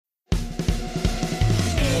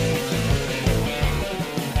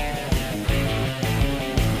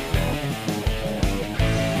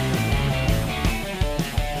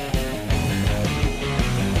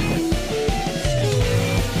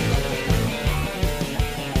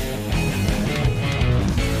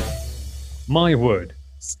My word.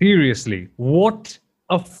 Seriously, what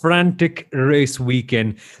a frantic race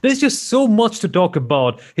weekend. There's just so much to talk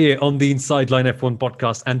about here on the Inside Line F1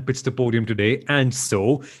 podcast and Pitch the Podium today. And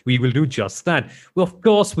so we will do just that. Well, of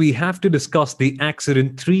course, we have to discuss the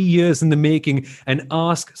accident 3 years in the making and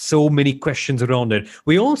ask so many questions around it.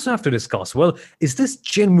 We also have to discuss, well, is this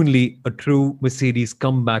genuinely a true Mercedes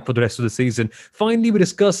comeback for the rest of the season? Finally, we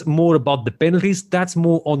discuss more about the penalties. That's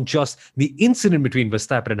more on just the incident between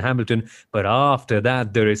Verstappen and Hamilton. But after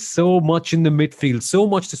that, there is so much in the midfield, so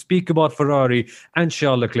much to speak about Ferrari and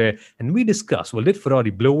Charles Leclerc. And we discuss, well, did Ferrari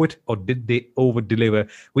blow it or did they over deliver?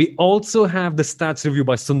 We also have the stats review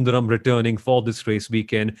by Sundaram returning for this race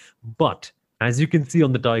weekend. But as you can see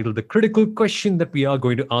on the title, the critical question that we are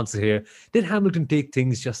going to answer here, did Hamilton take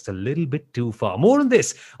things just a little bit too far? More on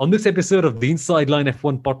this episode of the Inside Line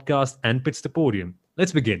F1 podcast and Pitch the Podium.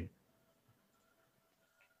 Let's begin.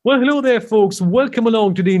 Well, hello there, folks. Welcome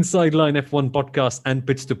along to the Inside Line F1 podcast and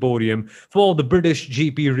Pitch the Podium for the British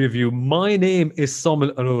GP review. My name is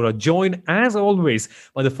Somil Arora, joined as always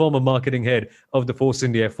by the former marketing head of the Force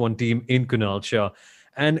India F1 team in Kunal Shah.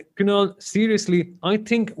 And Kunal, seriously, I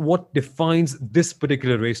think what defines this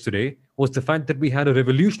particular race today was the fact that we had a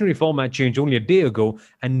revolutionary format change only a day ago,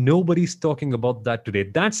 and nobody's talking about that today.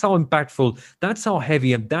 That's how impactful, that's how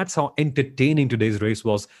heavy, and that's how entertaining today's race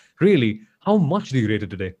was. Really, how much do you rate it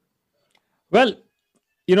today? Well,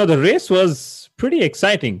 the race was pretty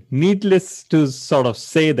exciting. Needless to sort of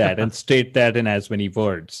say that and state that in as many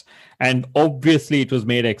words. And obviously, it was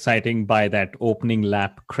made exciting by that opening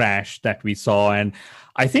lap crash that we saw. And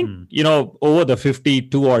I think, over the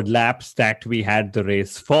 52 odd laps that we had the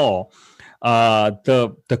race for,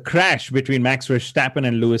 the crash between Max Verstappen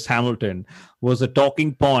and Lewis Hamilton was a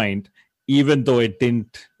talking point, even though it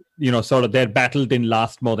didn't, sort of their battle didn't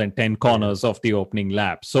last more than 10 corners of the opening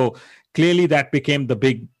lap. So clearly that became the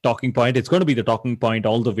big talking point. It's going to be the talking point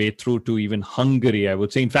all the way through to even Hungary, I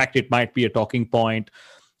would say. In fact, it might be a talking point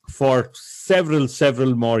for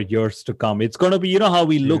several more years to come. It's going to be, how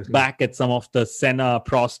we look back at some of the Senna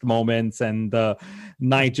Prost moments and the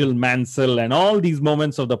Nigel Mansell and all these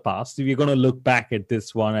moments of the past. We're going to look back at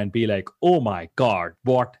this one and be like, oh my God,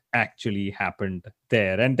 what actually happened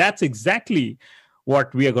there? And that's exactly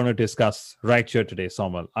what we are going to discuss right here today,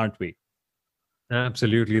 Somal, aren't we?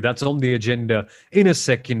 Absolutely. That's on the agenda. In a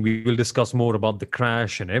second, we will discuss more about the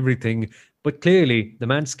crash and everything. But clearly, the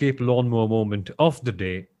Manscaped lawnmower moment of the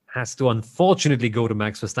day has to unfortunately go to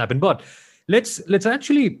Max Verstappen. But let's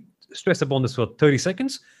actually stress upon this for 30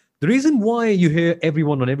 seconds. The reason why you hear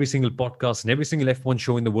everyone on every single podcast and every single F1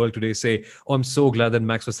 show in the world today say, oh, I'm so glad that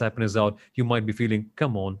Max Verstappen is out. You might be feeling,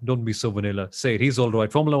 come on, don't be so vanilla. Say it, he's all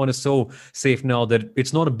right. Formula One is so safe now that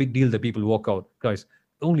it's not a big deal that people walk out. Guys,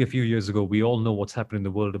 only a few years ago, we all know what's happened in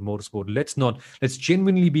the world of motorsport. Let's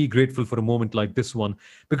genuinely be grateful for a moment like this one,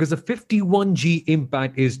 because the 51G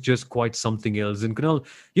impact is just quite something else. And Kunal,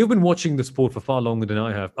 you've been watching the sport for far longer than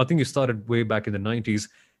I have. I think you started way back in the 90s.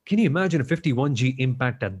 Can you imagine a 51G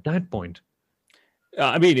impact at that point?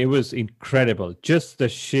 I mean, it was incredible. Just the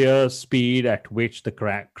sheer speed at which the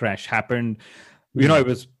crash happened. It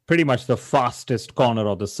was pretty much the fastest corner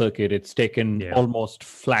of the circuit. It's taken almost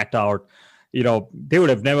flat out. They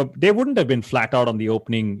wouldn't have been flat out on the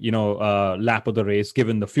opening, lap of the race,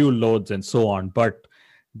 given the fuel loads and so on. But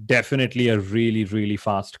definitely a really, really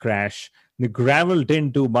fast crash. The gravel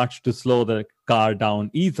didn't do much to slow the car down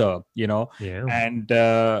either, Yeah. And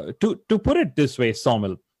to put it this way,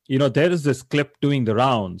 Somil, there is this clip doing the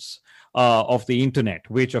rounds of the internet,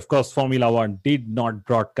 which, of course, Formula One did not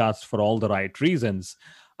broadcast for all the right reasons.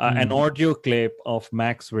 An audio clip of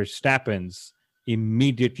Max Verstappen's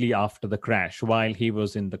immediately after the crash while he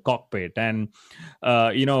was in the cockpit. And,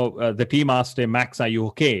 the team asked him, Max, are you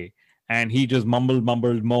okay? And he just mumbled,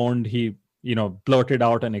 moaned. He, blurted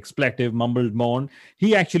out an expletive, mumbled, moaned.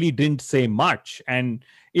 He actually didn't say much. And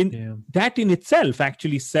that in itself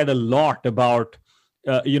actually said a lot about,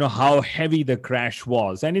 how heavy the crash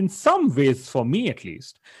was. And in some ways, for me at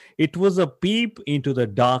least, it was a peep into the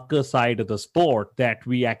darker side of the sport that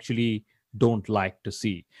we actually don't like to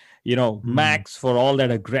see. Max, for all that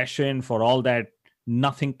aggression, for all that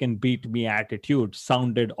nothing can beat me attitude,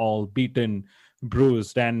 sounded all beaten,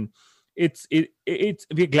 bruised. And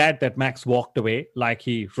we're glad that Max walked away, like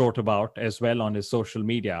he wrote about as well on his social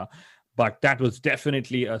media. But that was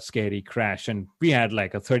definitely a scary crash. And we had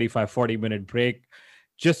like a 40-minute break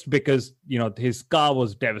just because, his car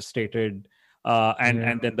was devastated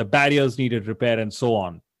and then the barriers needed repair and so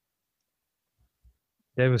on.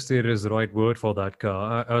 Devastated is the right word for that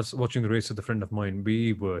car. I was watching the race with a friend of mine.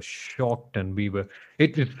 We were shocked and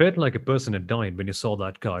it felt like a person had died when you saw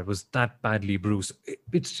that car. It was that badly bruised.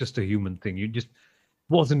 It's just a human thing. You just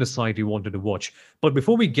wasn't a sight you wanted to watch. But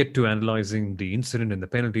before we get to analyzing the incident and the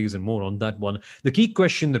penalties and more on that one, the key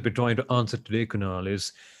question that we're trying to answer today, Kunal,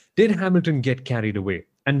 is did Hamilton get carried away?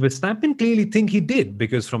 And Verstappen clearly think he did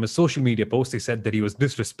because from his social media post, he said that he was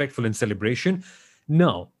disrespectful in celebration.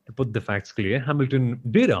 Now, to put the facts clear, Hamilton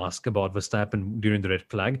did ask about Verstappen during the red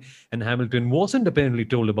flag, and Hamilton wasn't apparently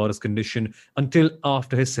told about his condition until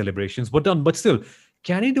after his celebrations were done. But still,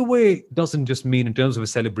 carried away doesn't just mean in terms of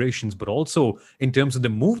his celebrations, but also in terms of the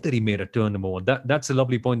move that he made at turn number one. That's a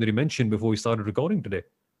lovely point that he mentioned before we started recording today.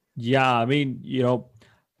 Yeah, I mean,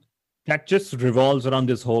 that just revolves around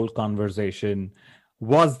this whole conversation.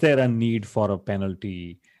 Was there a need for a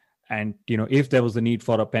penalty? And, if there was a need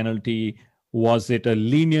for a penalty, was it a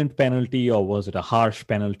lenient penalty or was it a harsh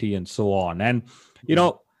penalty and so on? And,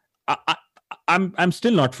 I, I'm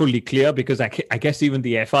still not fully clear because I guess even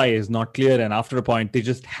the FI is not clear. And after a point, they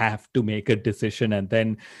just have to make a decision. And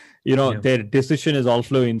then, their decision is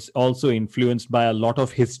also influenced by a lot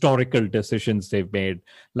of historical decisions they've made,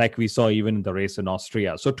 like we saw even in the race in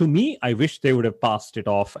Austria. So to me, I wish they would have passed it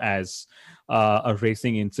off as a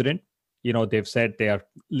racing incident. They've said they are a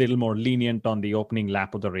little more lenient on the opening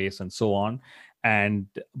lap of the race and so on.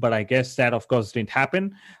 But I guess that, of course, didn't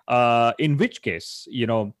happen. In which case,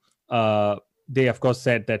 they, of course,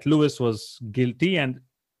 said that Lewis was guilty. And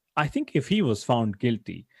I think if he was found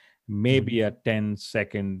guilty, maybe a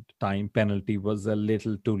 10-second time penalty was a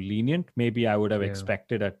little too lenient. Maybe I would have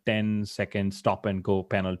expected a 10-second stop and go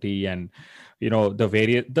penalty. And,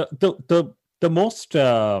 the most,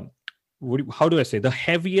 how do I say, the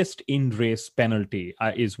heaviest in race penalty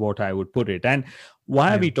is what I would put it. And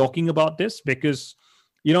why are we talking about this? Because,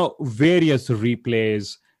 various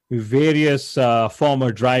replays, various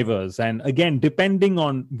former drivers, and again, depending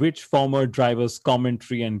on which former driver's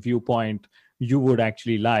commentary and viewpoint you would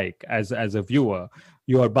actually like as a viewer,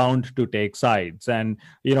 you are bound to take sides. And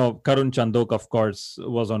Karun Chandok, of course,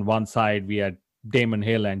 was on one side. We had Damon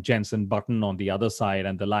Hill and Jenson Button on the other side,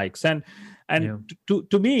 and the likes. And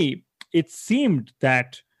to me, it seemed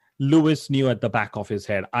that Lewis knew at the back of his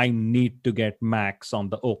head, I need to get Max on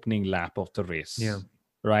the opening lap of the race.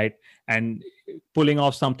 Right. And pulling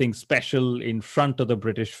off something special in front of the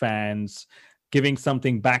British fans, giving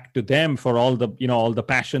something back to them for all the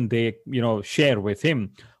passion they, share with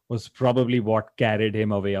him was probably what carried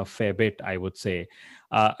him away a fair bit, I would say.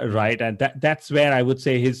 Right. And that's where I would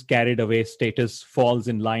say his carried away status falls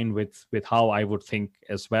in line with how I would think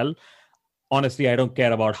as well. Honestly, I don't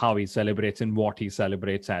care about how he celebrates and what he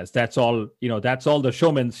celebrates as. That's all, that's all the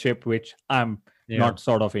showmanship, which I'm not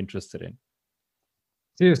sort of interested in.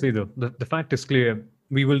 Seriously, though, the fact is clear.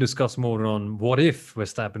 We will discuss more on what if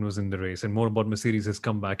Verstappen was in the race and more about Mercedes'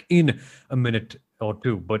 comeback in a minute or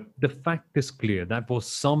two. But the fact is clear. That was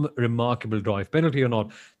some remarkable drive. Penalty or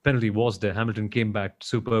not, penalty was there. Hamilton came back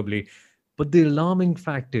superbly. But the alarming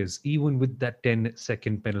fact is, even with that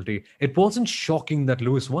 10-second penalty, it wasn't shocking that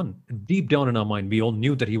Lewis won. Deep down in our mind, we all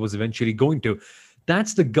knew that he was eventually going to.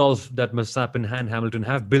 That's the gulf that Verstappen and Hamilton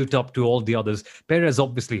have built up to all the others. Perez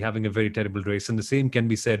obviously having a very terrible race, and the same can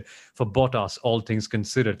be said for Bottas, all things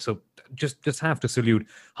considered. So just have to salute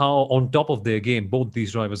how on top of their game both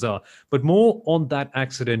these drivers are. But more on that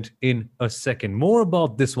accident in a second. More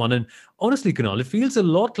about this one. And honestly, Kunal, it feels a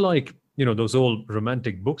lot like those old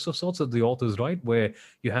romantic books of sorts that the authors write, where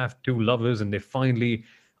you have two lovers and they finally,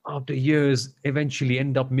 after years, eventually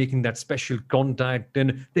end up making that special contact.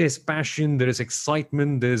 And there's passion, there is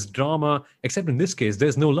excitement, there's drama, except in this case,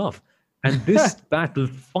 there's no love. And this battle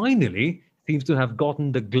finally seems to have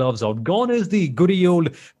gotten the gloves out. Gone is the goody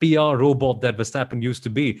old PR robot that Verstappen used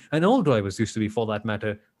to be, and all drivers used to be for that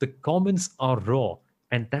matter. The comments are raw.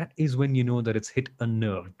 And that is when you know that it's hit a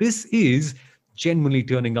nerve. This is genuinely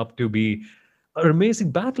turning up to be an amazing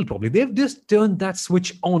battle, probably. They've just turned that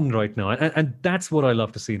switch on right now. And that's what I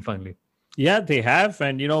love to see finally. Yeah, they have.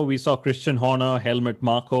 And, we saw Christian Horner, Helmut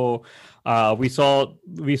Marko. We saw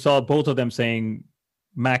both of them saying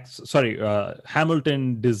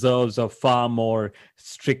Hamilton deserves a far more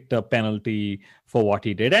stricter penalty for what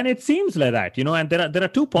he did. And it seems like that, and there are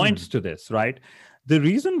 2 points to this, right? The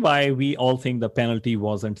reason why we all think the penalty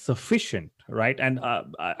wasn't sufficient, right? And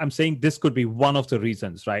I'm saying this could be one of the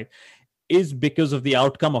reasons, right? Is because of the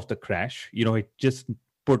outcome of the crash. It just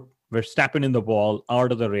put Verstappen in the wall,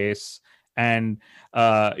 out of the race, and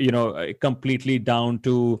completely down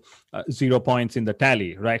to 0 points in the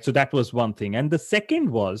tally, right? So that was one thing. And the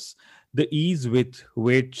second was the ease with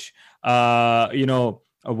which, what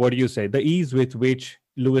do you say? The ease with which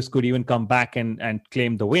Lewis could even come back and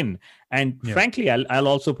claim the win. And Yeah. frankly, I'll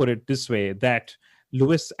also put it this way, that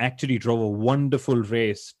Lewis actually drove a wonderful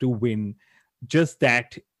race to win, just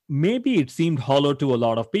that maybe it seemed hollow to a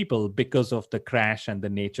lot of people because of the crash and the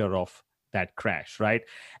nature of that crash, right?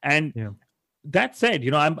 And Yeah. that said,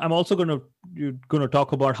 I'm also going to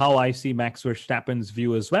talk about how I see Max Verstappen's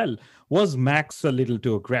view as well. Was Max a little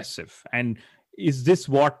too aggressive? And is this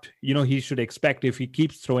what he should expect if he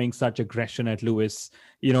keeps throwing such aggression at Lewis,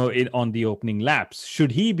 on the opening laps?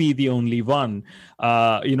 Should he be the only one,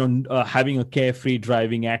 having a carefree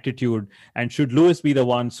driving attitude, and should Lewis be the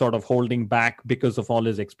one sort of holding back because of all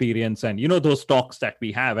his experience and those talks that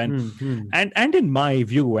we have? And Mm-hmm. and in my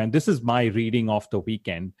view, and this is my reading of the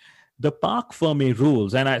weekend, the Parc Fermé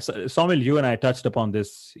rules, and Saumil, you and I touched upon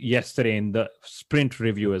this yesterday in the sprint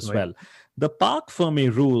review as well. The Parc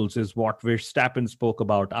Fermé rules is what Verstappen spoke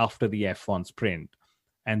about after the F1 sprint.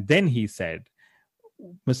 And then he said,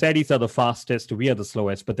 Mercedes are the fastest, we are the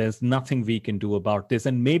slowest, but there's nothing we can do about this.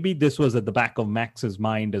 And maybe this was at the back of Max's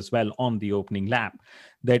mind as well on the opening lap,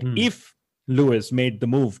 that if Lewis made the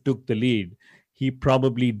move, took the lead, he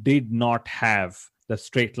probably did not have the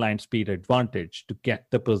straight line speed advantage to get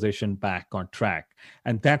the position back on track.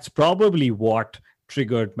 And that's probably what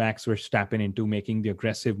triggered Max Verstappen into making the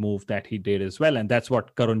aggressive move that he did as well. And that's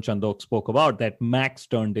what Karun Chandhok spoke about, that Max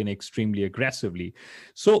turned in extremely aggressively.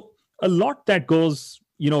 So a lot that goes,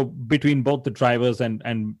 between both the drivers and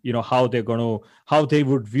how they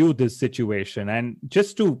would view this situation. And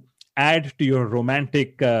just to add to your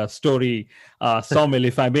romantic story, Saumil,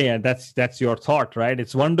 if I may, and that's your thought, right?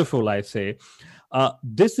 It's wonderful, I say.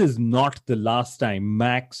 This is not the last time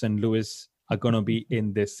Max and Lewis are going to be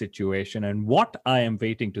in this situation. And what I am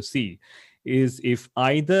waiting to see is if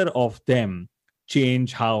either of them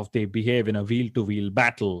change how they behave in a wheel-to-wheel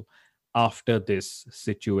battle after this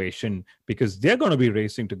situation, because they're going to be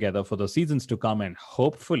racing together for the seasons to come, and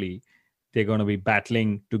hopefully they're going to be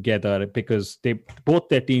battling together because both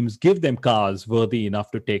their teams give them cars worthy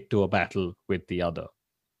enough to take to a battle with the other.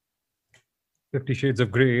 50 Shades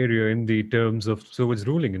of Grey area in the terms of Soviet's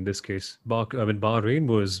ruling in this case. Bahrain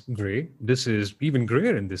was grey. This is even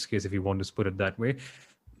greyer in this case, if you want to put it that way.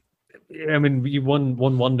 I mean, one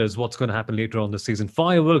wonders what's going to happen later on this season.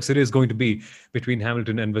 Fireworks it is going to be between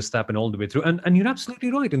Hamilton and Verstappen all the way through. And you're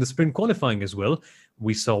absolutely right. In the sprint qualifying as well,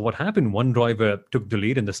 we saw what happened. One driver took the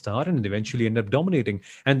lead in the start and eventually ended up dominating.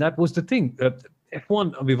 And that was the thing.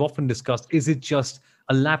 F1, we've often discussed, is it just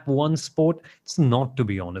a lap one sport? It's not, to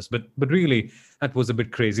be honest. But really, that was a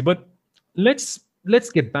bit crazy. But let's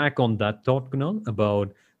get back on that thought, Kunal,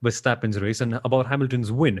 about Verstappen's race and about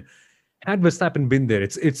Hamilton's win. Had Verstappen been there,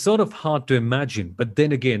 it's sort of hard to imagine. But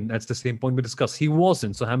then again, that's the same point we discussed. He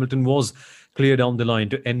wasn't. So Hamilton was clear down the line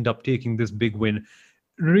to end up taking this big win.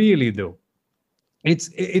 Really, though,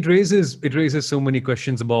 it raises so many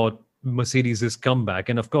questions about Mercedes' comeback.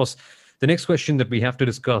 And of course, the next question that we have to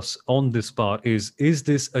discuss on this part is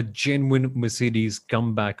this a genuine Mercedes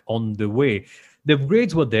comeback on the way? The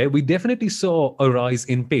upgrades were there. We definitely saw a rise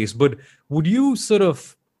in pace. But would you sort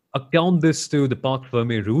of account this to the Parc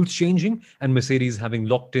Fermé rules changing and Mercedes having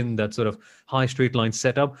locked in that sort of high straight line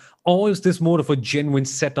setup? Or is this more of a genuine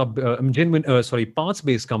parts-based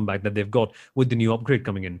comeback that they've got with the new upgrade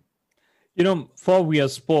coming in? For We Are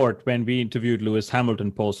Sport, when we interviewed Lewis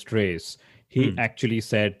Hamilton post-race, he actually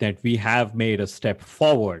said that we have made a step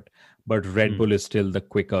forward, but Red Bull is still the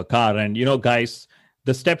quicker car. And, guys,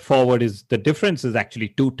 the step forward the difference is actually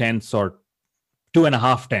 2/10 or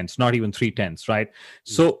 2.5 tenths, not even 3/10, right?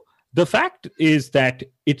 So the fact is that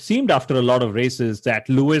it seemed after a lot of races that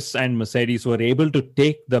Lewis and Mercedes were able to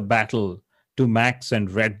take the battle to Max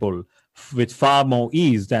and Red Bull with far more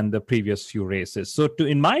ease than the previous few races. So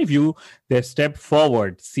in my view, their step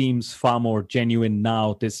forward seems far more genuine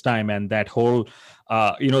now this time. And that whole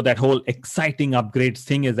exciting upgrades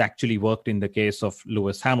thing has actually worked in the case of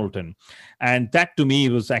Lewis Hamilton. And that to me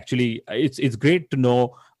was actually, it's great to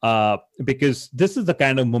know, because this is the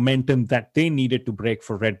kind of momentum that they needed to break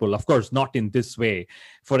for Red Bull. Of course, not in this way.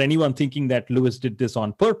 For anyone thinking that Lewis did this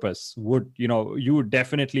on purpose, you would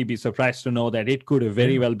definitely be surprised to know that it could have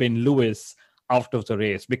very well been Lewis out of the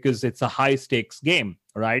race, because it's a high stakes game,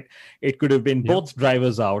 right? It could have been both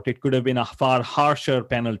drivers out. It could have been a far harsher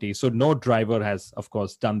penalty. So no driver has, of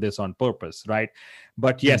course, done this on purpose, right?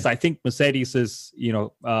 But yes, I think Mercedes's,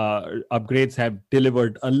 upgrades have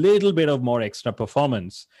delivered a little bit of more extra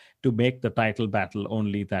performance to make the title battle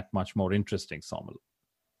only that much more interesting, Saumil.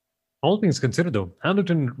 All things considered, though,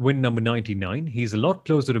 Hamilton win number 99. He's a lot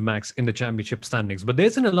closer to Max in the championship standings. But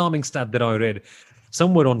there's an alarming stat that I read.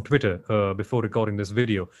 somewhere on Twitter before recording this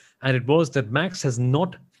video, and it was that Max has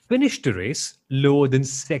not finished a race lower than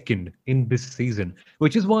second in this season,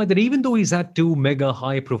 which is why that even though he's had two mega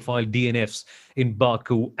high-profile DNFs in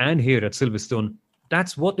Baku and here at Silverstone,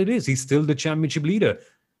 that's what it is. He's still the championship leader.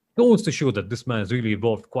 Goes to show that this man has really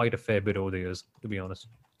evolved quite a fair bit over the years, to be honest.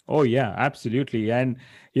 Oh yeah, absolutely. And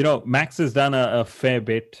Max has done a fair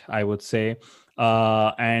bit, I would say.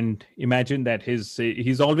 And imagine that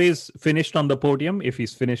he's always finished on the podium if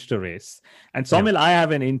he's finished a race. And Somil, I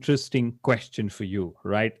have an interesting question for you,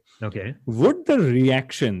 right? Okay. Would the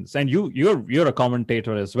reactions, and you're a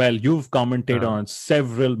commentator as well, you've commented on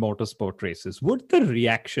several motorsport races, would the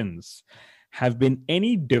reactions have been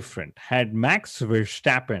any different had Max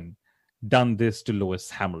Verstappen done this to Lewis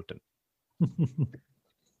Hamilton?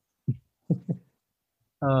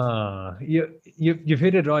 You've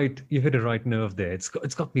hit it right. You've hit a right nerve there. It's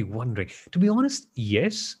got me wondering. To be honest,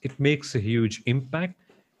 yes, it makes a huge impact.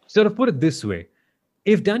 Sort of put it this way: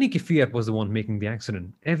 if Danny Kvyat was the one making the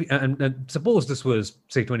accident, and suppose this was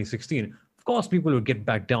say 2016, of course people would get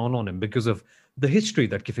back down on him because of the history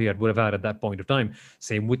that Kvyat would have had at that point of time.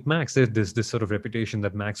 Same with Max. There's this sort of reputation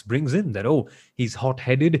that Max brings in that, oh, he's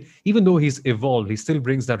hot-headed. Even though he's evolved, he still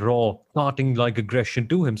brings that raw, karting-like aggression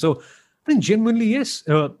to him. So I think genuinely, yes.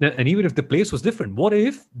 And even if the place was different, what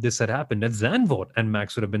if this had happened at Zandvoort and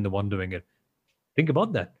Max would have been the one doing it? Think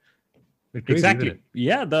about that. Crazy, exactly.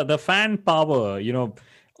 Yeah, the fan power,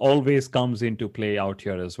 always comes into play out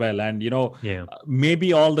here as well. And,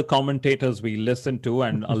 maybe all the commentators we listen to,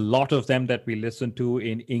 and a lot of them that we listen to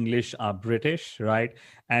in English are British, right?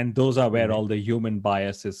 And those are where all the human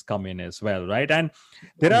biases come in as well, right? And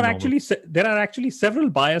there are actually several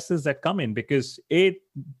biases that come in because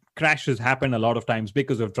crashes happen a lot of times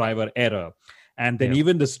because of driver error. And then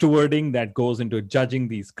even the stewarding that goes into judging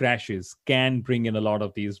these crashes can bring in a lot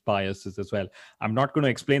of these biases as well. I'm not going to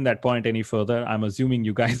explain that point any further. I'm assuming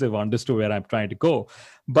you guys have understood where I'm trying to go.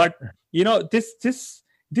 But, this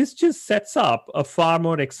just sets up a far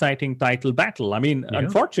more exciting title battle. I mean,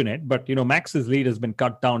 unfortunate, but, Max's lead has been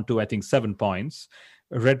cut down to, I think, 7 points.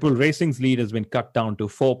 Red Bull Racing's lead has been cut down to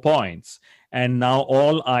 4 points. And now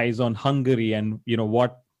all eyes on Hungary and,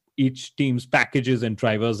 what each team's packages and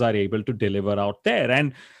drivers are able to deliver out there.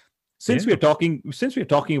 And since we're talking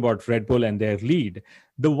about Red Bull and their lead,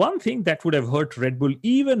 the one thing that would have hurt Red Bull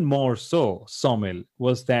even more so, Somil,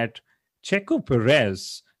 was that Checo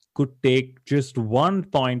Perez could take just 1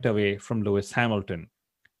 point away from Lewis Hamilton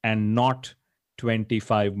and not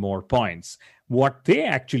 25 more points. What they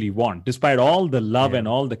actually want, despite all the love and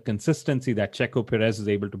all the consistency that Checo Perez is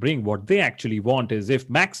able to bring, what they actually want is if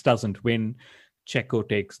Max doesn't win, Checo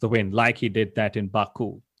takes the win, like he did that in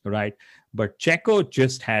Baku, right? But Checo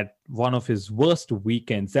just had one of his worst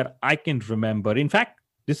weekends that I can remember. In fact,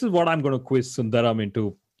 this is what I'm going to quiz Sundaram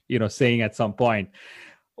into, saying at some point.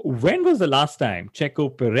 When was the last time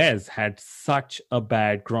Checo Perez had such a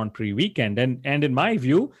bad Grand Prix weekend? And in my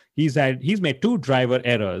view, he's made 2 driver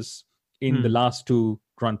errors in the last 2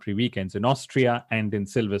 Grand Prix weekends, in Austria and in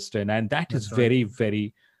Silverstone. And that's very,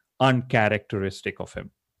 very uncharacteristic of him.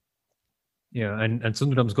 Yeah, and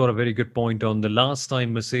Sundaram's got a very good point on the last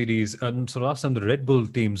time Mercedes, last time the Red Bull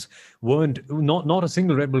teams not a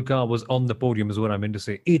single Red Bull car was on the podium is what I meant to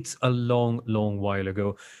say. It's a long, long while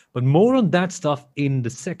ago. But more on that stuff in the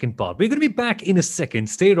second part. We're going to be back in a second.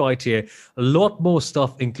 Stay right here. A lot more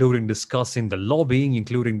stuff, including discussing the lobbying,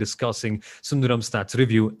 including discussing Sundaram Stats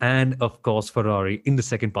review, and of course, Ferrari in the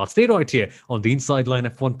second part. Stay right here on the Inside Line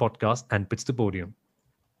F1 podcast and Pits to Podium.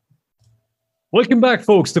 Welcome back,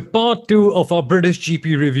 folks, to part 2 of our British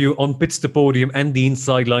GP review on Pits to Podium and the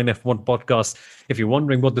Inside Line F1 podcast. If you're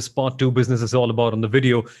wondering what this part 2 business is all about on the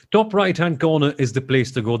video, top right-hand corner is the place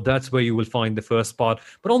to go. That's where you will find the first part.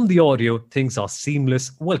 But on the audio, things are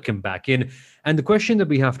seamless. Welcome back in. And the question that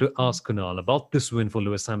we have to ask Kunal about this win for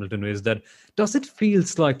Lewis Hamilton is that, does it feel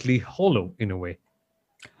slightly hollow in a way?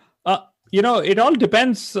 It all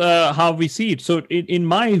depends how we see it. So in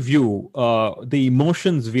my view, the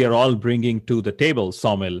emotions we are all bringing to the table,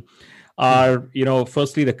 Somil, are,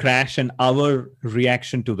 firstly the crash and our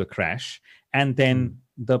reaction to the crash, and then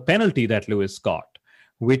the penalty that Lewis got,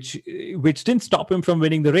 which didn't stop him from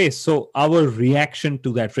winning the race. So our reaction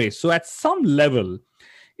to that race. So at some level,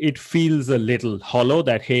 it feels a little hollow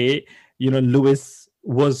that, hey, Lewis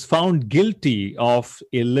was found guilty of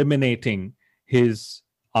eliminating his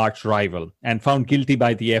arch rival and found guilty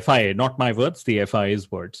by the FIA, not my words, the FIA's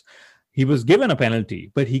words. He was given a penalty,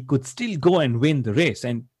 but he could still go and win the race.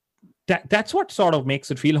 And that's what sort of makes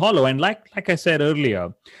it feel hollow. And like I said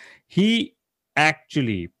earlier, he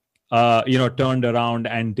actually turned around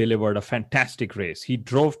and delivered a fantastic race. He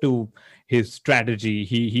drove to his strategy.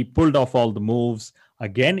 He pulled off all the moves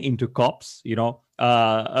again into Copse.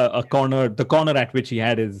 The corner at which he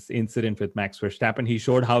had his incident with Max Verstappen. He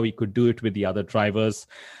showed how he could do it with the other drivers.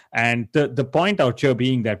 And the point out here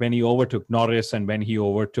being that when he overtook Norris and when he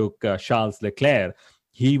overtook Charles Leclerc,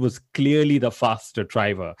 he was clearly the faster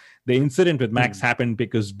driver. The incident with Max happened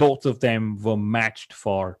because both of them were matched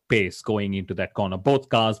for pace going into that corner. Both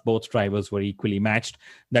cars, both drivers were equally matched.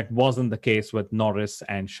 That wasn't the case with Norris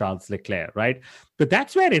and Charles Leclerc, right? But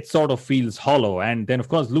that's where it sort of feels hollow. And then, of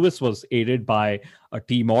course, Lewis was aided by a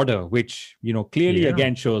team order, which, clearly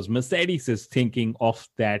again shows Mercedes is thinking of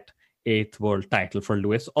that eighth world title for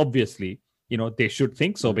Lewis. Obviously, they should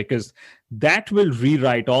think so, because that will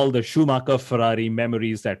rewrite all the Schumacher Ferrari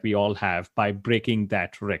memories that we all have by breaking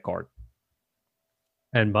that record.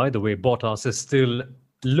 And by the way, Bottas is still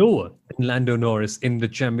lower than Lando Norris in the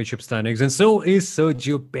championship standings, and so is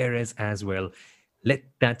Sergio Perez as well. Let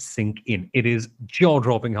that sink in. It is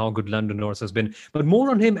jaw-dropping how good Lando Norris has been. But more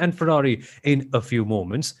on him and Ferrari in a few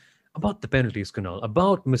moments. About the penalties, Kunal,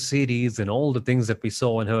 about Mercedes and all the things that we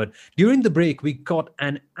saw and heard. During the break, we got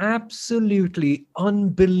an absolutely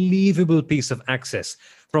unbelievable piece of access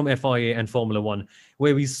from FIA and Formula One,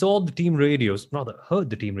 where we saw the team radios, rather heard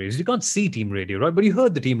the team radios. You can't see team radio, right? But you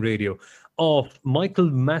heard the team radio of Michael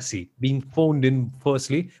Massey being phoned in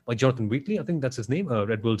firstly by Jonathan Wheatley, I think that's his name,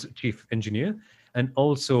 Red Bull's chief engineer, and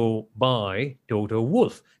also by Toto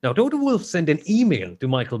Wolff. Now, Toto Wolff sent an email to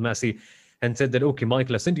Michael Massey and said that, okay,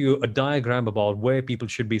 Michael, I sent you a diagram about where people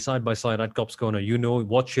should be side by side at Copse Corner. You know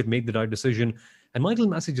what should make the right decision. And Michael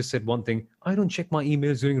Massey just said one thing: I don't check my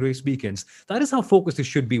emails during race weekends. That is how focused you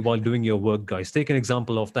should be while doing your work, guys. Take an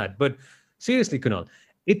example of that. But seriously, Kunal,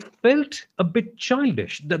 it felt a bit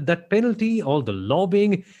childish. That penalty, all the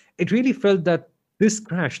lobbying, it really felt that this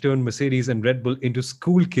crash turned Mercedes and Red Bull into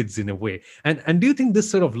school kids in a way. And do you think this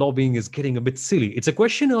sort of lobbying is getting a bit silly? It's a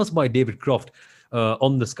question asked by David Croft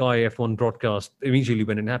on the Sky F1 broadcast immediately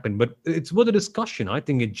when it happened. But it's worth a discussion. I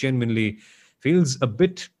think it genuinely feels a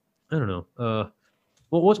bit, I don't know,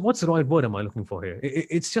 what's the right word am I looking for here?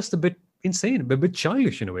 It's just a bit insane, a bit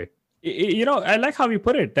childish in a way. I like how you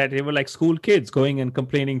put it, that they were like school kids going and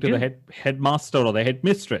complaining to the headmaster or the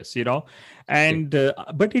headmistress, and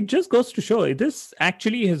but it just goes to show this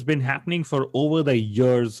actually has been happening for over the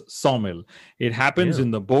years, Somil. It happens in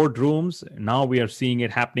the boardrooms. Now we are seeing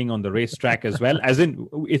it happening on the racetrack as well. As in,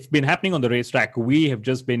 it's been happening on the racetrack. We have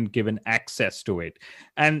just been given access to it.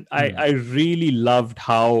 And I really loved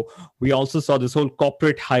how we also saw this whole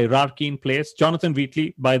corporate hierarchy in place. Jonathan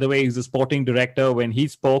Wheatley, by the way, is the sporting director. When he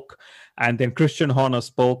spoke, and then Christian Horner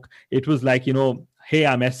spoke, it was like, hey,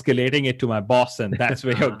 I'm escalating it to my boss, and that's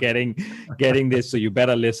where you're getting this, so you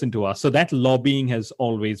better listen to us. So that lobbying has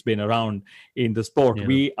always been around in the sport. Yeah.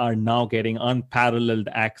 We are now getting unparalleled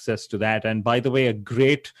access to that. And by the way, a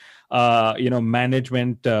great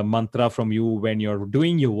management mantra from you when you're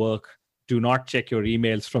doing your work: do not check your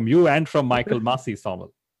emails, from you and from Michael Massey,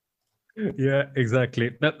 Somil. Yeah,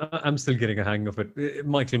 exactly. I'm still getting a hang of it.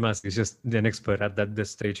 Michael Massey is just an expert at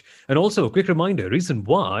this stage. And also, a quick reminder, reason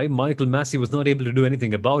why Michael Massey was not able to do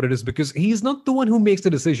anything about it is because he's not the one who makes the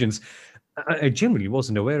decisions. I generally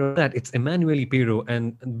wasn't aware of that. It's Emanuele Pirro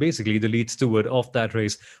and basically the lead steward of that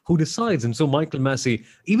race who decides. And so Michael Massey,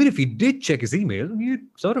 even if he did check his email, he'd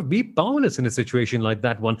sort of be powerless in a situation like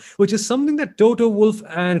that one, which is something that Toto Wolff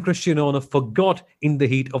and Christian Horner forgot in the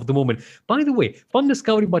heat of the moment. By the way, fun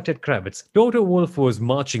discovery by Ted Kravitz. Toto Wolff was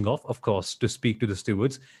marching off, of course, to speak to the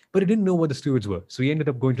stewards, but he didn't know what the stewards were. So he ended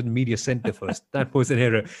up going to the media center first. That was an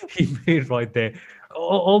error he made right there.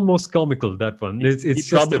 Almost comical, that one. It's he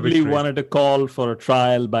probably wanted to call for a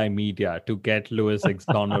trial by media to get Lewis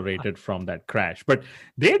exonerated from that crash. But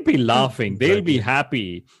they'd be laughing. They'll be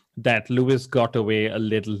happy that Lewis got away a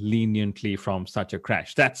little leniently from such a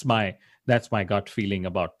crash. That's my gut feeling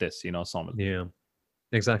about this, Somil. Yeah.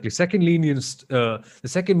 Exactly. The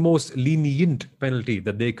second most lenient penalty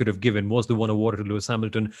that they could have given was the one awarded to Lewis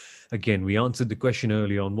Hamilton. Again, we answered the question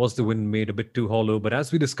early on. Was the win made a bit too hollow? But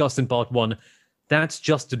as we discussed in part one, that's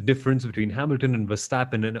just the difference between Hamilton and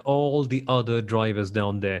Verstappen and all the other drivers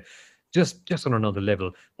down there. Just on another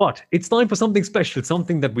level. But it's time for something special,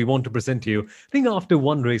 something that we want to present to you. I think after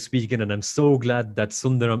one race weekend, and I'm so glad that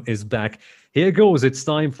Sundaram is back. Here goes. It's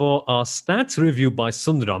time for our stats review by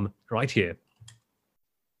Sundaram right here.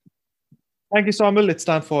 Thank you, Somil. It's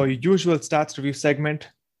time for our usual stats review segment.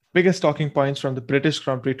 Biggest talking points from the British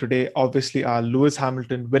Grand Prix today obviously are Lewis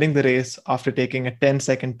Hamilton winning the race after taking a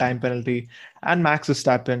 10-second time penalty, and Max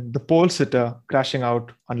Verstappen, the pole sitter, crashing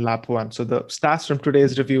out on lap one. So the stats from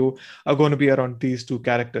today's review are going to be around these two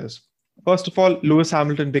characters. First of all, Lewis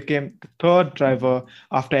Hamilton became the third driver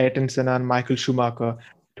after Ayrton Senna and Michael Schumacher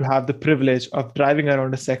to have the privilege of driving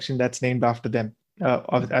around a section that's named after them.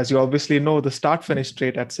 As you obviously know, the start-finish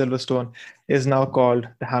straight at Silverstone is now called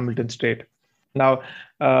the Hamilton Straight. Now,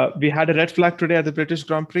 we had a red flag today at the British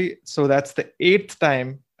Grand Prix, so that's the eighth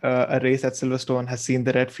time a race at Silverstone has seen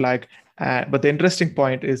the red flag. But the interesting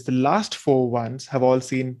point is the last four ones have all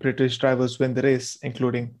seen British drivers win the race,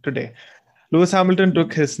 including today. Lewis Hamilton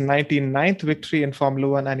took his 99th victory in Formula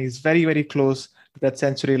One, and he's very, very close to that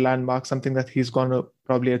century landmark, something that he's going to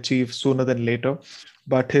probably achieve sooner than later.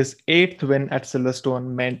 But his eighth win at Silverstone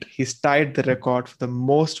meant he's tied the record for the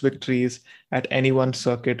most victories at any one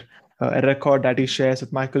circuit, a record that he shares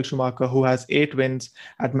with Michael Schumacher, who has 8 wins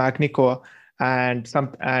at Magny-Cours,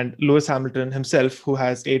 and Lewis Hamilton himself, who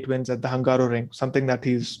has 8 wins at the Hungaroring, something that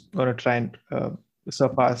he's going to try and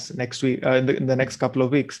surpass next week, in the next couple of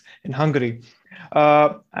weeks in Hungary.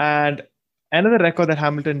 And another record that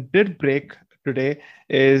Hamilton did break today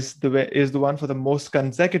is the one for the most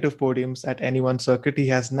consecutive podiums at any one circuit. He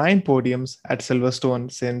has 9 podiums at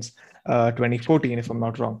Silverstone since 2014, if I'm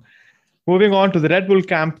not wrong. Moving on to the Red Bull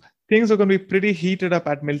camp, things are going to be pretty heated up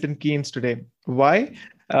at Milton Keynes today. Why?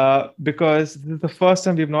 Because this is the first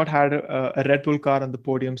time we've not had a Red Bull car on the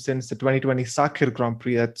podium since the 2020 Sakhir Grand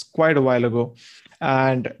Prix. That's quite a while ago.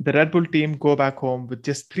 And the Red Bull team go back home with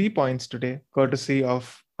just 3 points today, courtesy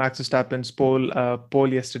of Max Verstappen's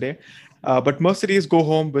pole yesterday. But Mercedes go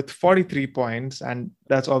home with 43 points, and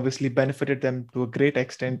that's obviously benefited them to a great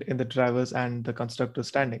extent in the drivers and the constructors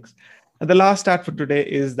standings. And the last stat for today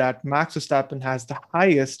is that Max Verstappen has the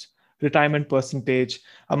highest retirement percentage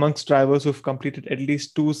amongst drivers who've completed at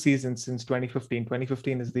least 2 seasons since 2015.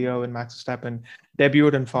 2015 is the year when Max Verstappen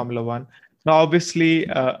debuted in Formula One. Now, obviously,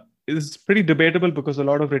 it's pretty debatable because a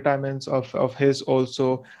lot of retirements of his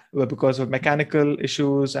also were because of mechanical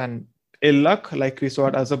issues and ill luck, like we saw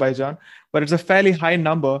at Azerbaijan. But it's a fairly high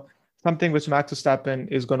number, something which Max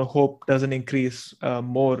Verstappen is going to hope doesn't increase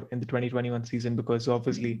more in the 2021 season, because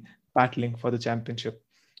obviously battling for the championship.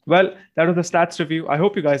 Well, that was the stats review. I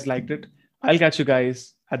hope you guys liked it. I'll catch you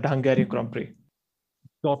guys at the Hungarian Grand Prix.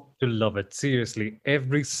 Got to love it. Seriously,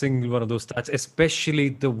 every single one of those stats, especially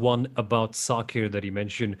the one about Sakhir that he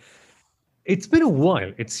mentioned. It's been a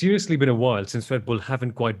while. It's seriously been a while since Red Bull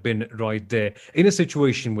haven't quite been right there in a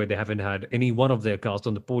situation where they haven't had any one of their cars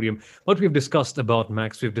on the podium. But we've discussed about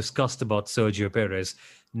Max, we've discussed about Sergio Perez.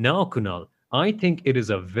 Now, Kunal, I think it is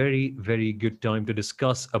a very, very good time to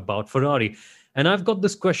discuss about Ferrari. And I've got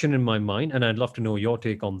this question in my mind, and I'd love to know your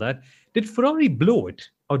take on that. Did Ferrari blow it,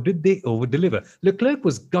 or did they over-deliver? Leclerc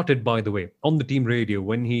was gutted, by the way, on the team radio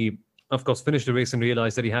when he, of course, finished the race and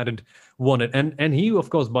realized that he hadn't won it. And he, of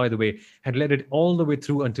course, by the way, had led it all the way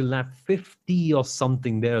through until lap 50 or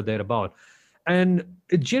something thereabout. And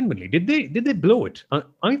genuinely, did they blow it?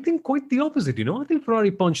 I think quite the opposite. I think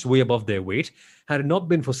Ferrari punched way above their weight. Had it not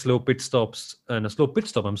been for slow pit stops and a slow pit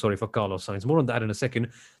stop, for Carlos Sainz, more on that in a second,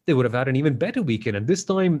 they would have had an even better weekend. And this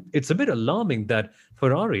time, it's a bit alarming that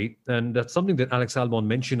Ferrari, and that's something that Alex Albon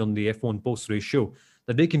mentioned on the F1 post-race show,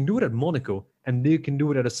 that they can do it at Monaco and they can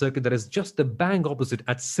do it at a circuit that is just the bang opposite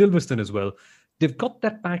at Silverstone as well. They've got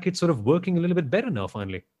that package sort of working a little bit better now,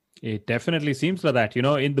 finally. It definitely seems like that.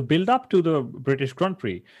 In the build-up to the British Grand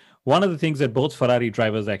Prix, one of the things that both Ferrari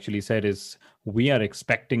drivers actually said is, we are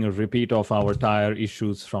expecting a repeat of our tire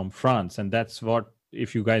issues from France. And that's what,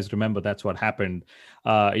 if you guys remember, that's what happened,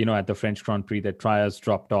 at the French Grand Prix. The tires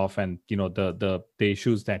dropped off, and, the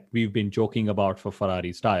issues that we've been joking about for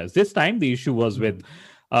Ferrari's tires. This time, the issue was with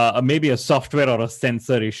maybe a software or a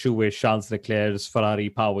sensor issue with Charles Leclerc's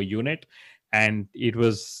Ferrari power unit. And it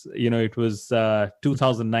was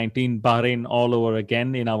 2019 Bahrain all over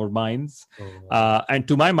again in our minds. And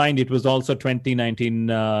to my mind, it was also 2019.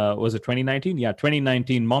 Was it 2019? Yeah,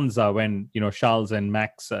 2019 Monza when, Charles and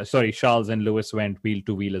Lewis went wheel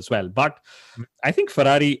to wheel as well. But I think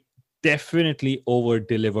Ferrari definitely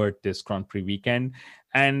over-delivered this Grand Prix weekend.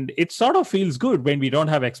 And it sort of feels good when we don't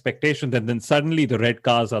have expectations, and then suddenly the red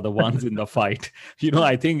cars are the ones in the fight.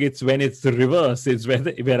 I think it's when it's the reverse, it's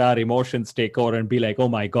where our emotions take over and be like, oh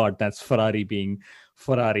my God, that's Ferrari being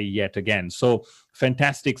Ferrari yet again. So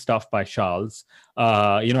fantastic stuff by Charles.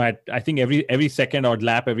 I think every second or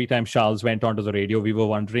lap, every time Charles went onto the radio, we were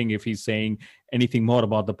wondering if he's saying anything more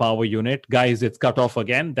about the power unit. Guys, it's cut off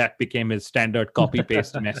again. That became his standard copy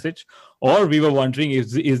paste message. Or we were wondering,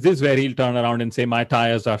 is this where he'll turn around and say, my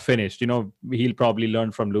tires are finished? He'll probably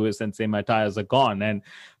learn from Lewis and say, my tires are gone. And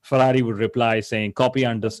Ferrari would reply saying, copy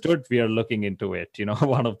understood. We are looking into it.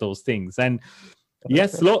 One of those things. And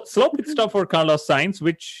yes, slow pit stop for Carlos Sainz,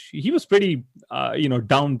 which he was pretty,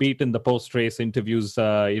 downbeat in the post-race interviews,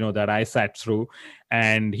 that I sat through.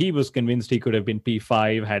 And he was convinced he could have been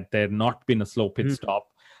P5 had there not been a slow pit stop.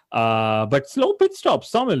 But slow pit stops,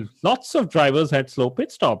 Samuel, lots of drivers had slow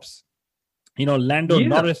pit stops. Lando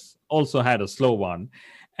Norris also had a slow one.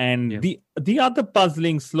 And the other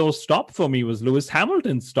puzzling slow stop for me was Lewis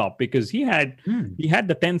Hamilton's stop, because he had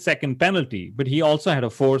the 10-second penalty, but he also had a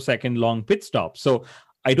 4-second long pit stop. So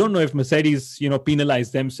I don't know if Mercedes,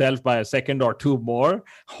 penalized themselves by a second or two more,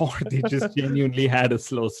 or they just genuinely had a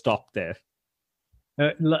slow stop there.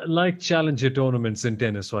 Like challenger tournaments in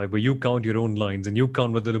tennis, right, where you count your own lines and you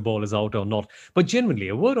count whether the ball is out or not. But generally,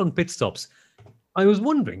 a word on pit stops. I was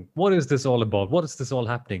wondering, what is this all about? What is this all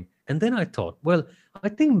happening? And then I thought, well, I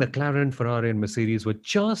think McLaren, Ferrari, and Mercedes were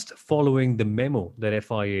just following the memo that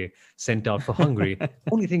FIA sent out for Hungary.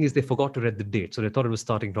 Only thing is they forgot to read the date. So they thought it was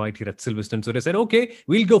starting right here at Silverstone. So they said, okay,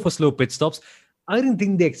 we'll go for slow pit stops. I didn't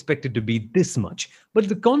think they expected to be this much. But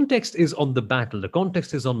the context is on the battle. The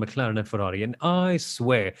context is on McLaren and Ferrari. And I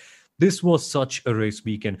swear, this was such a race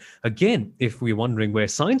weekend. Again, if we're wondering where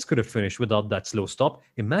Sainz could have finished without that slow stop,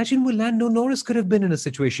 imagine where Lando Norris could have been in a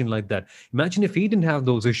situation like that. Imagine if he didn't have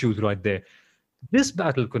those issues right there. This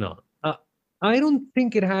battle, Kunal, I don't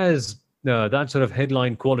think it has that sort of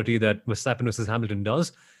headline quality that Verstappen versus Hamilton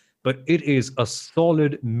does, but it is a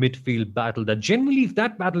solid midfield battle that generally, if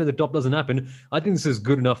that battle at the top doesn't happen, I think this is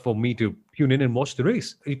good enough for me to tune in and watch the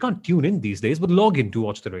race. You can't tune in these days, but log in to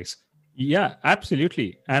watch the race. Yeah,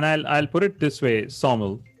 absolutely. And I'll put it this way,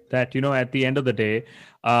 Somel, that, at the end of the day,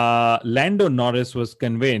 Lando Norris was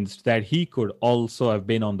convinced that he could also have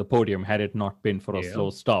been on the podium had it not been for a slow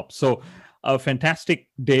stop. So a fantastic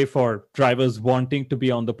day for drivers wanting to be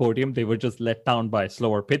on the podium. They were just let down by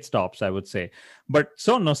slower pit stops, I would say. But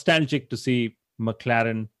so nostalgic to see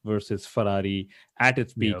McLaren versus Ferrari at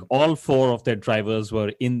its peak. All four of their drivers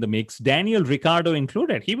were in the mix, Daniel Ricciardo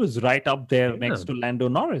included. He was right up there next to Lando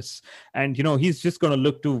Norris. And, he's just going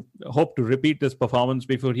to hope to repeat this performance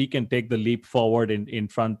before he can take the leap forward in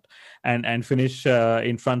front and finish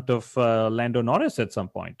in front of Lando Norris at some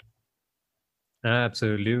point.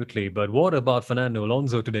 Absolutely. But what about Fernando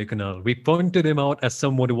Alonso today, Kunal? We pointed him out as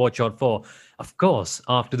someone to watch out for. Of course,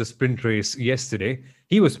 after the sprint race yesterday,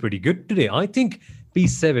 he was pretty good today. I think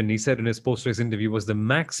P7, he said in his post-race interview, was the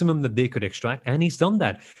maximum that they could extract, and he's done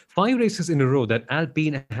that. 5 races in a row that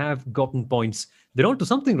Alpine have gotten points. They're on to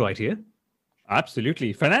something right here.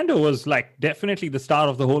 Absolutely. Fernando was definitely the star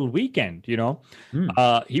of the whole weekend,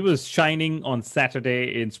 He was shining on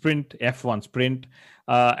Saturday in sprint, F1 sprint.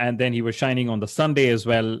 And then he was shining on the Sunday as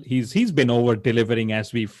well. He's been over delivering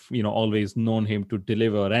as we've always known him to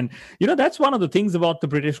deliver. And that's one of the things about the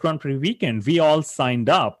British Grand Prix weekend. We all signed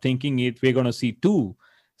up thinking we're going to see 2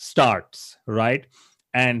 starts, right?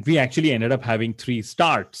 And we actually ended up having 3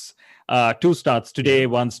 starts. 2 starts today,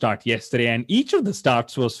 1 start yesterday, and each of the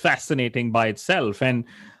starts was fascinating by itself. And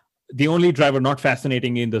the only driver not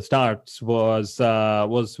fascinating in the starts was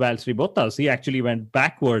Valtteri Bottas. He actually went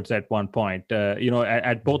backwards at one point,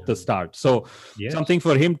 at both the starts. So something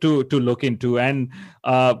for him to look into. And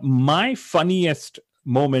my funniest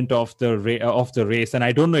moment of the race, and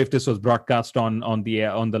I don't know if this was broadcast on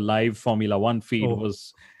the live Formula One feed,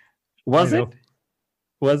 was it?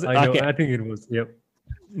 Was it? I know. Okay. I think it was. Yep.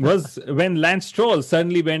 Was when Lance Stroll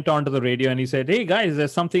suddenly went onto the radio and he said, "Hey guys,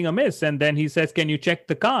 there's something amiss." And then he says, "Can you check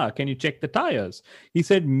the car? Can you check the tires?" He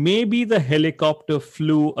said, "Maybe the helicopter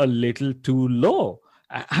flew a little too low."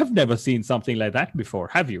 I've never seen something like that before.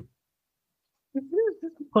 Have you?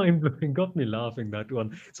 Mind-blowing. Got me laughing, that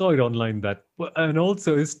one. Saw it online, that. And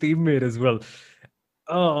also his teammate as well.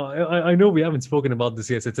 Oh, I know we haven't spoken about this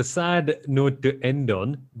yet. So it's a sad note to end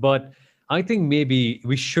on, but I think maybe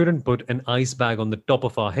we shouldn't put an ice bag on the top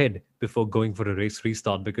of our head before going for a race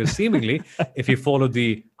restart, because seemingly, if you follow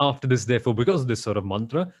the after this, therefore, because of this sort of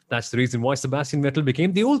mantra, that's the reason why Sebastian Vettel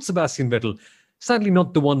became the old Sebastian Vettel. Sadly,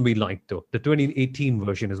 not the one we liked, though. The 2018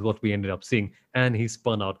 version is what we ended up seeing, and he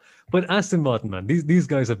spun out. But Aston Martin, man, these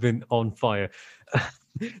guys have been on fire.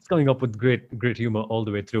 It's coming up with great humor all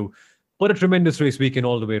the way through. But a tremendous race weekend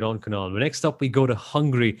all the way around, Kunal. Next up, we go to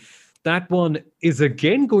Hungary. that one is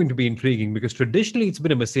again going to be intriguing because traditionally it's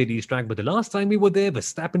been a Mercedes track, but the last time we were there,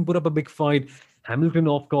 Verstappen put up a big fight. Hamilton,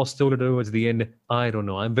 of course, stole it towards the end. I don't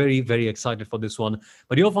know. I'm very, very excited for this one.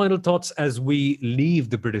 But your final thoughts as we leave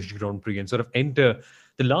the British Grand Prix and sort of enter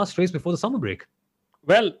the last race before the summer break?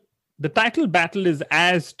 Well, the title battle is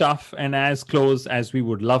as tough and as close as we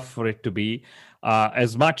would love for it to be.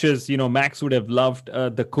 As much as, Max would have loved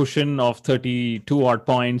the cushion of 32 odd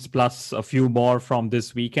points plus a few more from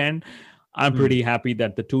this weekend, I'm pretty happy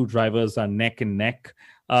that the two drivers are neck and neck.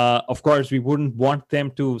 Of course, we wouldn't want them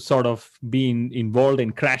to sort of be involved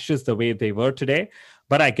in crashes the way they were today.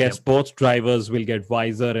 But I guess both drivers will get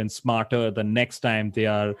wiser and smarter the next time they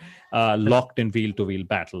are locked in wheel-to-wheel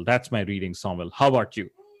battle. That's my reading, Samuel. How about you?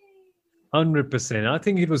 100%. I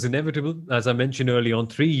think it was inevitable, as I mentioned early on,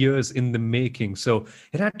 3 years in the making. So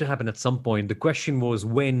it had to happen at some point. The question was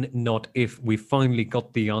when, not if. We finally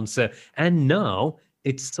got the answer. And now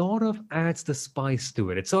it sort of adds the spice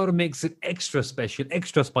to it. It sort of makes it extra special,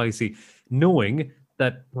 extra spicy, knowing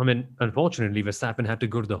that, unfortunately, Verstappen had to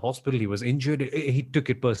go to the hospital. He was injured. He took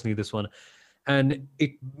it personally, this one. And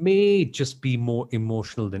it may just be more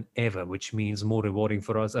emotional than ever, which means more rewarding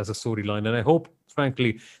for us as a storyline. And I hope,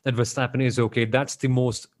 frankly, that Verstappen is okay. That's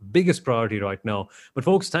the biggest priority right now. But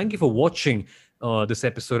folks, thank you for watching this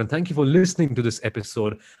episode, and thank you for listening to this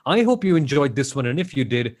episode. I hope you enjoyed this one. And if you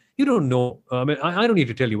did, you don't know. I don't need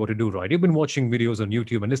to tell you what to do, right? You've been watching videos on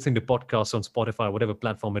YouTube and listening to podcasts on Spotify, whatever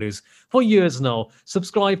platform it is, for years now.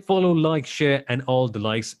 Subscribe, follow, like, share, and all the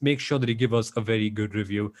likes. Make sure that you give us a very good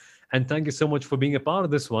review. And thank you so much for being a part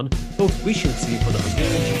of this one. Folks, we shall see you for the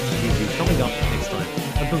Hungarian GP review coming up next time.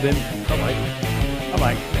 Until then, bye-bye.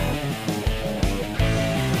 Bye-bye.